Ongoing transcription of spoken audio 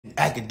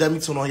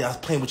Academics and all y'all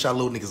playing with y'all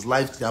little niggas'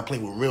 life. Y'all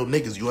playing with real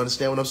niggas. You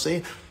understand what I'm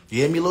saying? You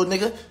hear me, little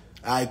nigga?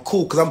 Alright,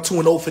 cool, cause I'm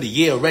 2-0 for the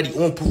year already.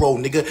 On parole,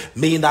 nigga. $1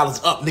 million up,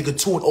 nigga.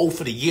 2-0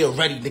 for the year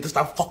already, nigga.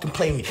 Stop fucking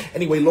playing me.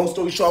 Anyway, long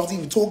story short, I was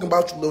even talking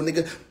about you, little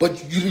nigga.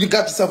 But you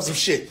got yourself some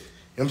shit. You know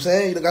what I'm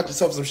saying? You got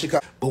yourself some shit.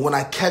 But when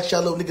I catch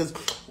y'all little niggas,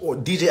 or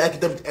DJ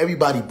Academics,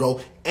 everybody, bro.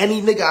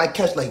 Any nigga I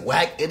catch, like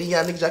Wack, any of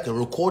y'all niggas I can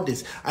record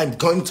this, I'm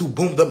going to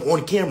boom them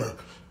on camera.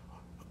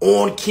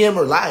 On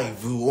camera,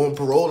 live, on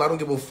parole, I don't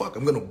give a fuck.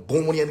 I'm gonna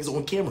boom one of y'all niggas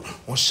on camera.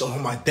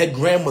 On my dead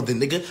grandmother,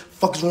 nigga.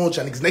 Fuck is wrong with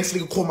y'all niggas? Next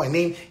nigga call my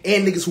name,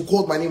 and niggas who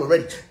called my name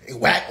already. Hey,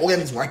 Wack, all y'all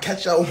niggas, when I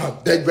catch y'all on my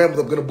dead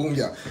grandmother, I'm gonna boom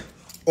y'all.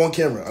 On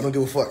camera, I don't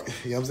give a fuck.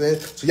 You know what I'm saying?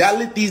 So y'all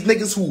let these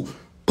niggas who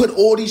put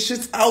all these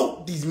shits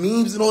out, these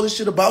memes and all this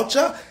shit about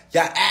y'all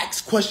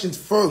ask questions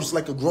first,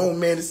 like a grown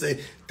man to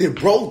say, did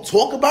bro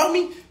talk about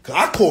me? Cause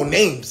I call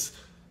names.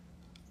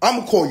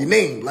 I'm gonna call your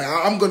name. Like,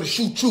 I'm gonna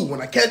shoot you.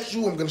 When I catch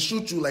you, I'm gonna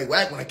shoot you. Like,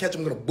 Wack, when I catch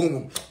him, I'm gonna boom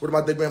him. What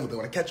about dead grandmother?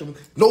 When I catch him,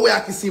 no way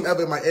I can see him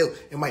ever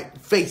in my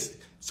face.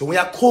 So when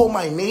y'all call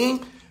my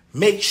name,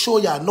 make sure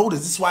y'all notice.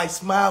 This is why I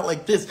smile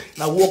like this.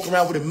 And I walk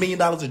around with $1 million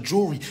of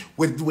jewelry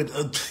with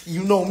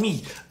you know me.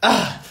 You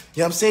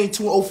know what I'm saying?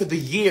 2-0 for the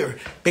year.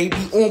 Baby,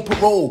 on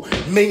parole.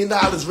 $1 million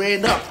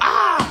ran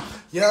up.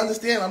 You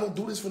understand? I don't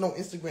do this for no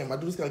Instagram. I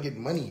do this because I get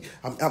money.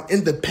 I'm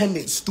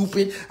independent,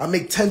 stupid. I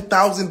make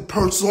 $10,000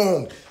 per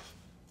song.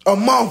 A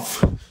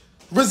month.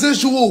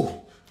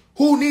 Residual.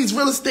 Who needs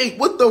real estate?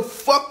 What the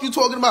fuck you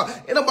talking about?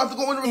 And I'm about to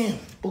go in the...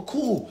 But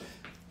cool.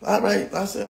 All right. I said...